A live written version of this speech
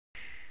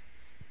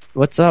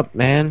What's up,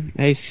 man?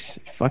 Hey,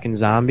 fucking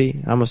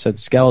zombie. I almost said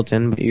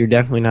skeleton, but you're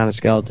definitely not a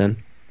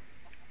skeleton.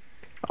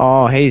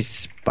 Oh, hey,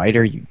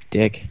 spider, you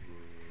dick.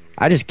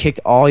 I just kicked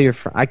all your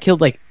I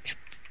killed like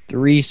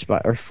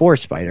four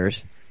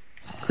spiders.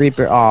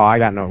 Creeper. Oh, I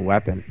got no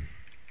weapon.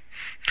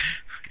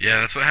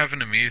 Yeah, that's what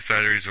happened to me, so I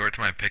had to resort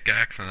to my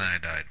pickaxe and then I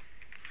died.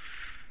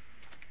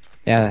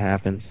 Yeah, that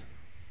happens.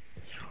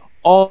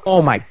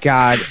 Oh my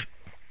god.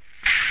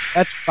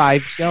 That's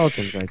five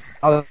skeletons right there.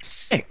 Oh, that's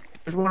sick.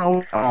 There's one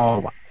over.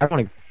 Oh, I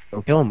want to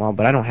go kill them all,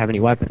 but I don't have any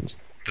weapons.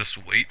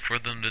 Just wait for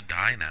them to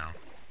die now.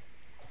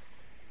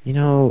 You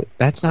know,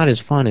 that's not as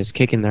fun as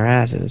kicking their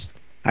asses.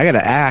 I got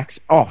an axe.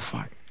 Oh,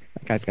 fuck.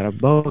 That guy's got a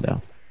bow,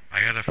 though.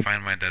 I gotta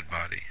find my dead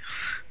body.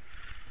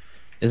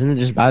 Isn't it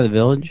just by the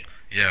village?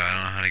 Yeah, I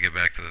don't know how to get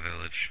back to the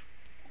village.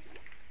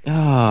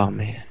 Oh,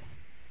 man.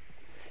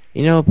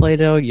 You know,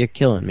 Play-Doh, you're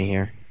killing me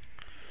here.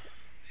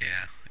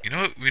 Yeah. You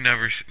know what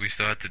we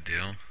still have to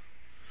do?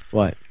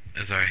 What?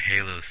 Is our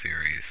Halo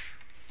series.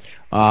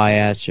 Oh,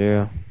 yeah, that's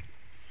true.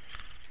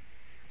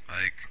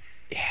 Like,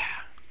 Yeah.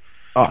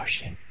 Oh,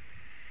 shit.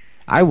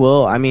 I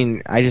will. I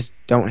mean, I just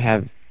don't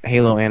have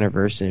Halo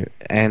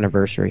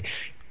Anniversary.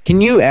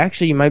 Can you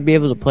actually, you might be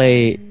able to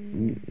play,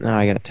 no,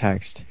 I got a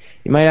text.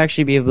 You might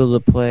actually be able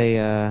to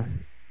play,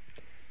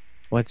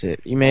 what's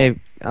it? You may,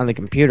 on the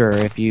computer,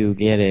 if you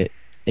get it,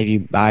 if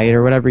you buy it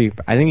or whatever,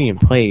 I think you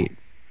can play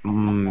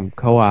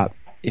co-op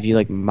if you,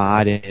 like,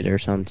 mod it or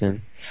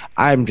something.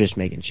 I'm just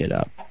making shit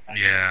up.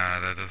 yeah,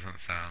 that doesn't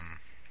sound.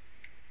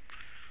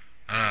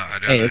 I don't know.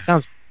 I'd Hey, rather. it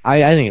sounds,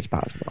 I think it's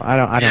possible. I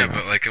Yeah, don't know.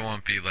 but like it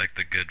won't be like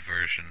the good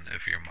version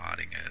if you're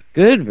modding it.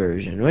 Good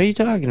version? What are you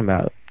talking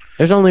about?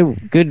 There's only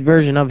good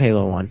version of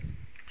Halo 1.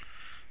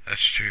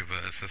 That's true,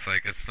 but it's just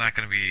like it's not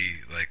gonna be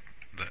like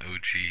the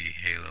OG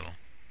Halo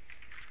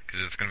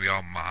because it's gonna be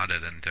all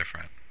modded and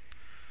different.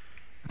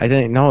 I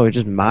think no, it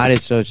just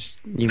modded so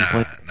you can Nah,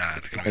 play. nah,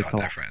 it's gonna be Play all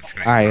co-op. different. It's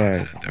gonna All be right,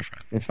 all modded right. and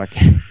different. If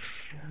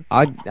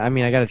I I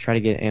mean, I gotta try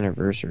to get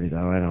anniversary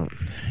though. I don't.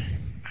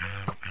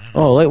 I don't know.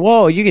 Oh, like,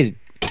 whoa! You get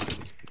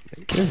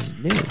this is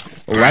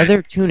new.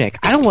 Leather tunic.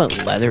 I don't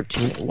want leather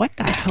tunic. What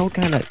the hell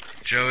kind of?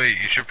 Joey,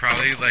 you should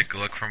probably like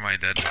look for my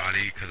dead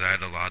body because I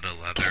had a lot of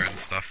leather and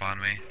stuff on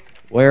me.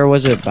 Where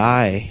was it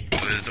by?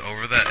 It was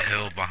over that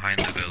hill behind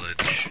the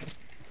village.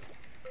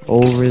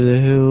 Over the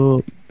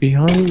hill,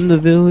 behind the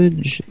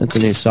village. That's a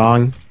new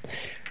song.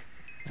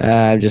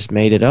 I just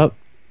made it up.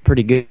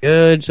 Pretty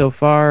good so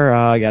far.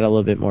 I got a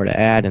little bit more to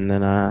add, and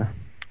then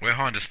Wait,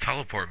 hold on, just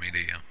teleport me to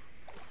you.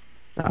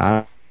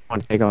 I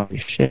want to take all your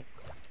shit.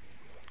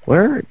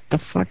 Where the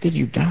fuck did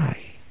you die?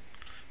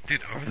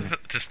 Dude,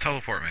 just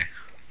teleport me.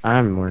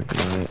 I'm working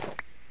on it.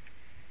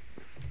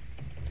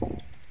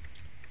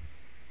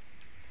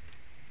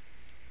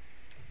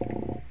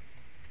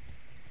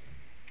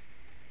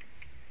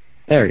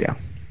 There we go.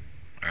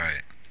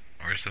 Alright,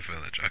 where's the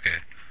village? Okay,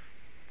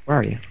 Where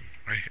are you?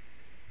 right here.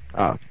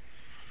 Oh,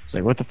 it's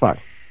like what the fuck?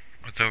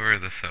 What's over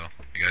this hill?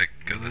 You gotta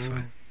go this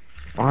way.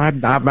 Well, I'm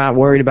not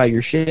worried about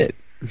your shit.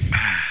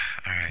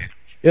 Alright.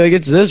 You're like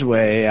it's this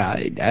way.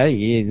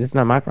 It's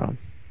not my problem.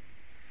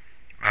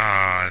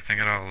 Ah, I think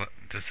it all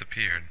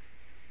disappeared.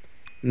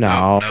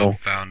 No. Nope,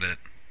 found it.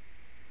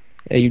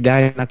 Yeah, you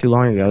died not too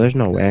long ago. There's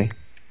no way.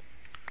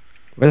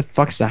 Where the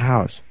fuck's the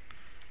house?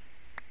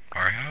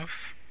 Our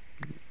house?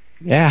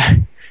 Yeah.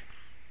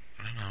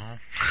 I don't know.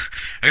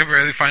 I can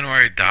barely find where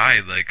I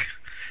died. Like,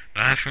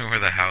 don't ask me where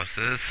the house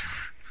is.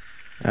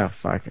 Oh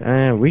fuck.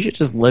 We should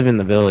just live in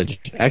the village.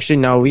 Actually,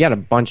 no. We got a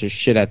bunch of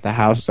shit at the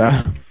house.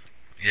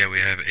 Yeah, we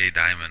have a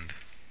diamond.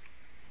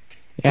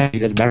 Yeah, you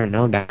guys better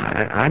know that.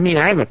 I mean,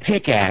 I have a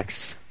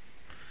pickaxe.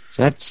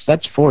 So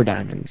that's 4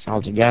 diamonds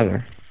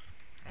altogether.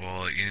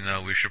 Well, you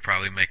know, we should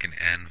probably make an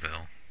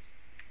anvil.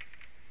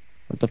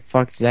 What the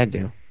fuck does that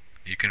do?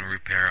 You can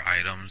repair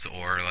items,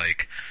 or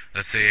like,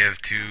 let's say you have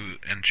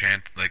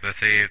let's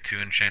say you have two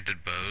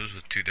enchanted bows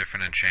with two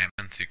different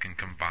enchantments. You can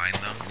combine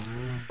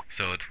them,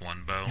 so it's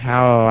one bow.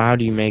 How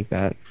do you make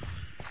that?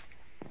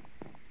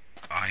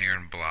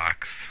 Iron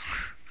blocks.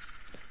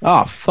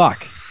 Oh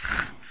fuck.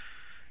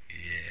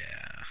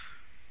 Yeah.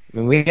 I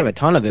mean, we have a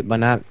ton of it, but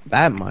not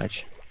that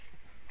much.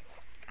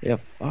 Yeah,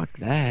 fuck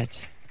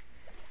that.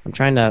 I'm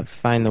trying to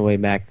find the way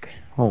back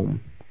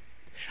home.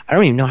 I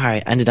don't even know how I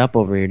ended up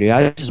over here, dude.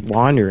 I was just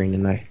wandering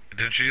and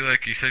Didn't you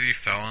you said you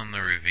fell in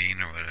the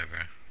ravine or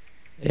whatever?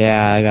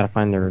 yeah, I gotta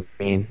find the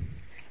ravine.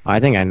 I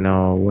think I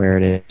know where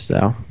it is,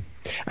 though.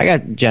 I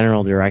got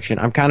general direction.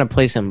 I'm kind of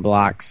placing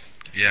blocks.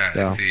 Yeah,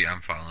 So see,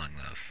 I'm following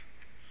this.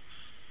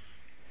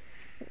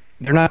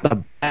 they're not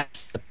the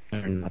best, but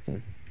they're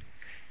nothing.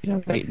 You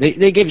know,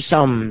 they give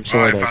some Oh,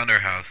 sort I of. found our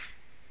house.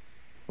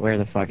 Where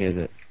the fuck is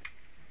it?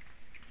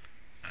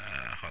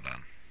 Hold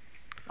on.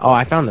 Oh,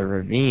 I found the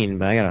ravine,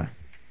 but I gotta.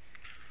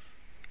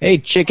 Hey,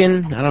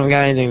 chicken! I don't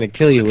got anything to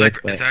kill you with,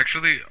 but It's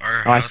actually our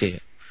oh, I house. see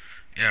it.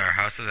 Yeah, our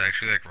house is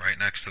actually like right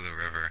next to the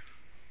river.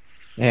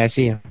 Hey, I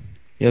see you.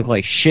 You look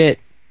like shit.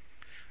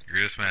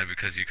 You're just mad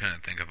because you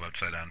couldn't think of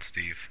Upside Down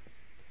Steve.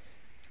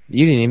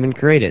 You didn't even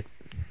create it.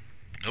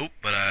 Nope,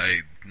 but I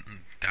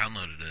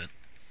downloaded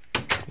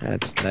it.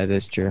 That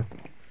is true.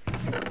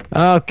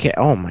 Okay.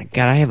 Oh my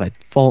god, I have a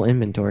full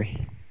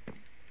inventory.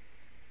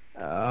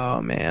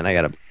 Oh man, I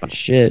got a bunch of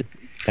shit.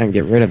 I can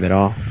get rid of it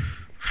all.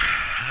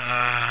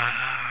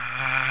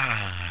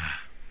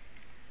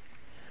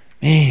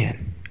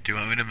 Man. Do you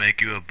want me to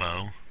make you a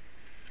bow?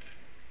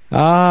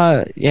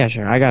 Yeah,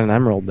 sure. I got an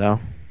emerald though.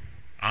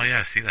 Oh yeah,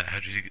 I see that.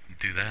 How'd you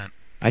do that?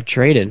 I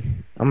traded.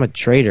 I'm a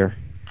trader.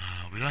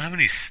 We don't have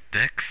any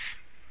sticks.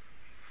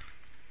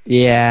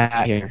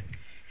 Yeah, here.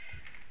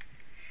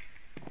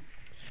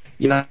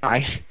 You know,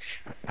 I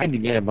had to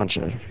get a bunch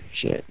of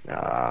shit.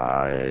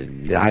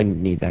 I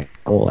need that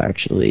coal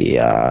actually.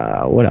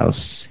 What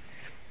else?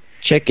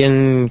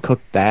 Chicken,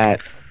 cook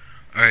that.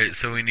 Alright,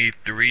 so we need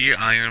 3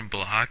 iron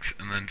blocks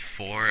and then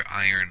 4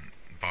 iron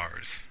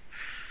bars.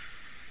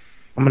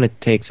 I'm gonna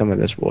take some of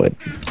this wood.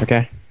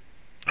 Okay.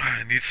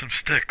 I need some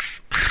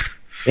sticks.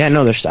 Yeah,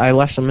 no, I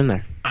left some in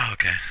there. Oh,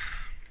 okay.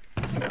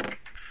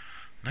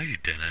 No, you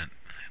didn't,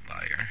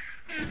 liar.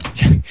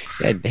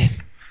 Yeah, I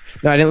did.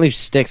 No, I didn't leave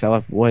sticks. I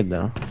left wood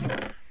though.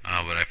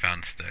 Oh, but I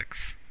found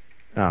sticks.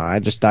 Oh, I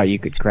just thought you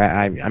could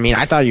craft. I mean,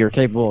 I thought you were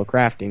capable of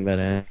crafting, but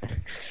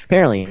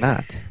apparently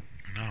not.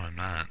 No, I'm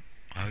not.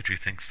 Why would you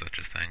think such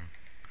a thing?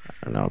 I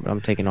don't know, but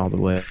I'm taking all the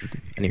wood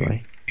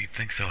anyway. You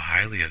think so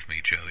highly of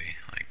me, Joey.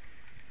 Like,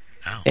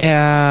 no.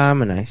 Yeah,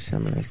 I'm a nice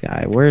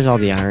guy. Where's all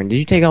the iron? Did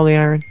you take all the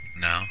iron?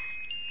 No.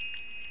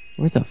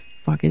 Where the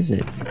fuck is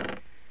it?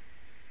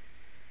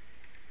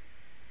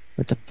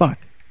 What the fuck?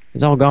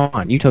 It's all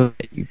gone. You took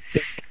it. You.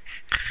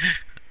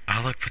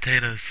 Oh, look,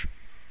 potatoes.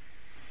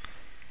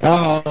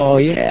 Oh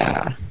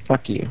yeah.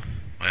 Fuck you.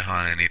 Wait, hold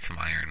on, I need some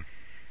iron.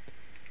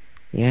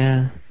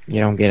 Yeah, you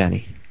don't get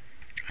any.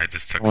 I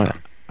just took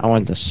some. I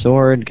want the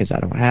sword because I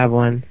don't have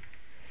one.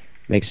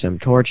 Make some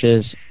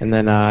torches, and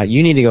then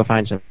you need to go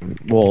find some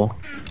wool.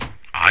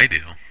 I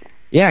do.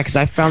 Yeah, because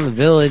I found the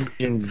village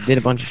and did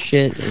a bunch of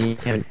shit,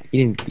 and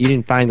you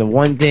didn't find the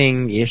one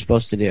thing you're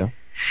supposed to do.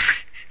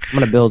 I'm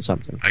gonna build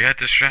something. I got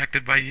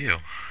distracted by you.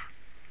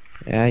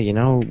 Yeah, you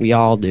know we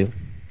all do.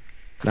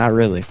 Not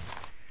really.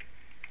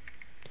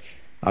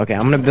 Okay,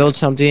 I'm gonna build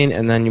something,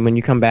 and then when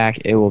you come back,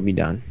 it will be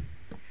done.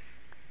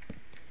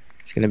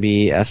 It's gonna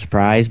be a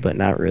surprise, but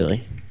not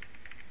really.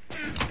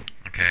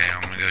 Okay,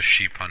 I'm gonna go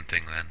sheep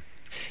hunting then.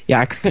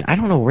 Yeah, I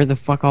don't know where the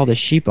fuck all the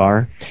sheep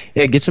are.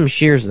 Yeah, get some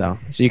shears though,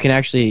 so you can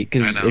actually,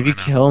 because if you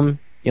kill them,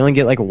 you only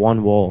get like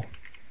 1 wool.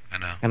 I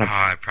know. Kinda... Oh,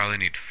 I probably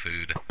need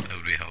food. That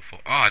would be helpful.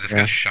 Oh, I just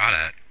got shot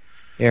at.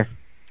 Here.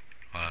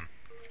 Hold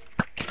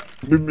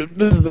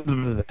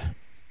on.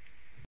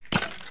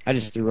 I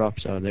just threw up,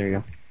 so there you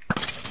go.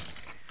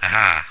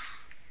 Aha.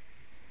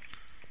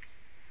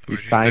 You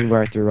find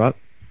where I threw up?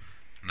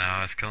 No,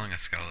 I was killing a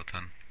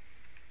skeleton.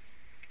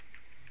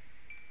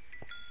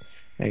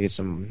 I get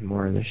some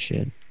more of this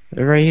shit.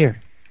 They're right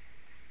here.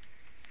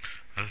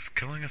 I was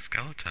killing a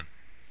skeleton.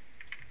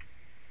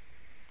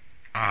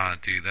 Ah,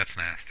 dude, that's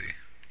nasty.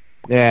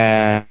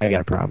 Yeah, I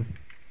got a problem.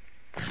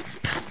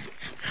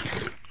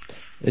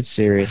 It's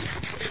serious.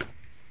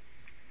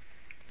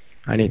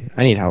 I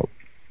need help.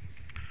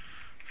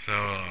 So,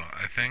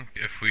 I think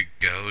if we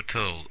go to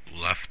the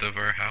left of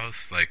our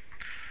house, like,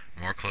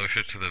 more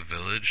closer to the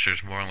village,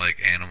 there's more, like,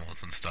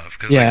 animals and stuff.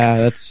 Cause, yeah,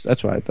 like,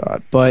 that's what I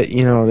thought. But,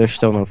 you know, there's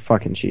still no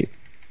fucking sheep.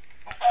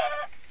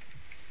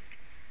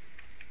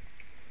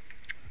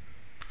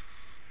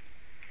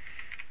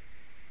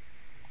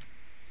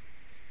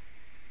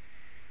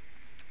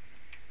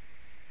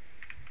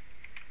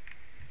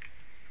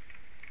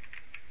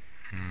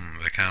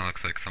 That kind of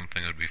looks like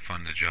something that would be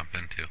fun to jump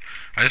into.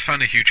 I just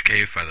found a huge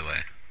cave, by the way.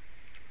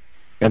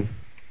 Good.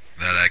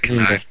 That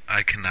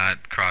I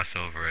cannot cross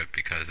over it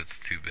because it's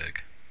too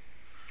big.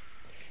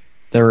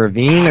 The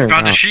ravine, I or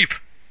found no? a sheep.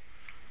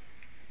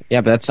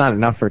 Yeah, but that's not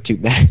enough for too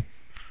bad.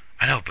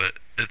 I know, but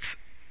it's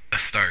a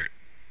start.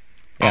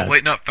 Yeah, oh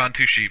wait, no, found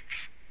 2 sheep.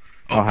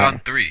 Oh,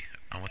 found 3.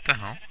 Oh, what the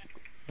hell?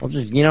 We'll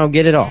just, you know,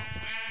 get it all.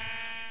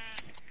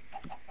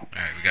 All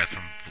right,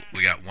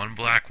 we got 1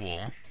 black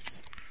wool.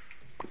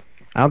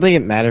 I don't think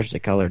it matters the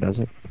color, does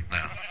it?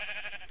 No.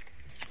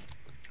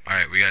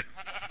 Alright, we got...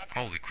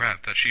 Holy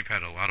crap, that sheep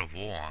had a lot of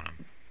wool on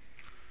him.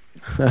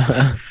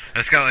 I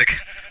just got like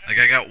I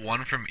got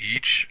 1 from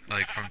each,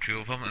 like from 2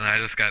 of them, and I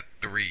just got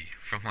 3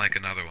 from like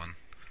another one.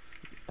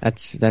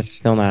 That's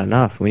still not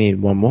enough. We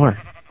need 1 more.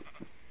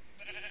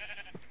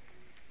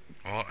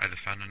 Well, I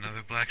just found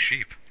another black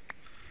sheep.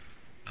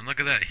 And look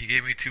at that, he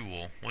gave me 2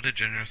 wool. What a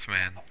generous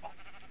man.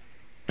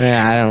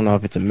 Yeah, I don't know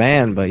if it's a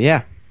man, but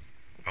yeah.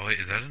 Oh wait,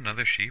 is that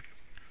another sheep?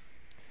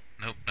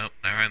 Nope,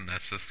 never mind,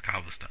 that's just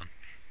cobblestone.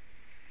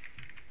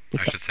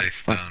 I should say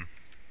stone.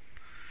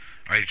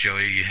 Alright,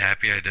 Joey, you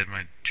happy I did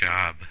my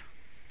job?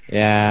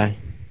 Yeah.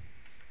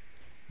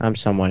 I'm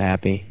somewhat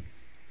happy.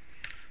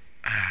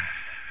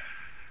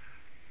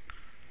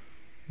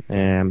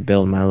 And I'm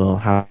building my little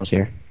house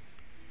here.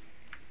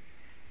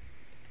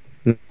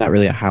 Not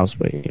really a house,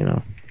 but, you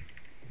know.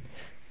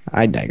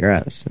 I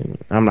digress.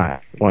 I'm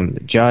not one to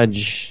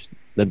judge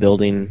the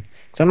building,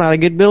 because I'm not a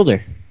good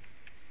builder.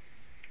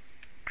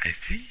 I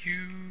see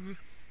you.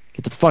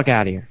 Get the fuck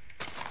out of here.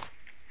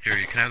 Here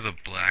you can have the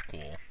black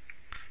wool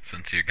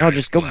since your No, guy's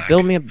just go black.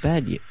 build me a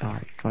bed. Oh,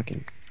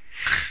 fucking.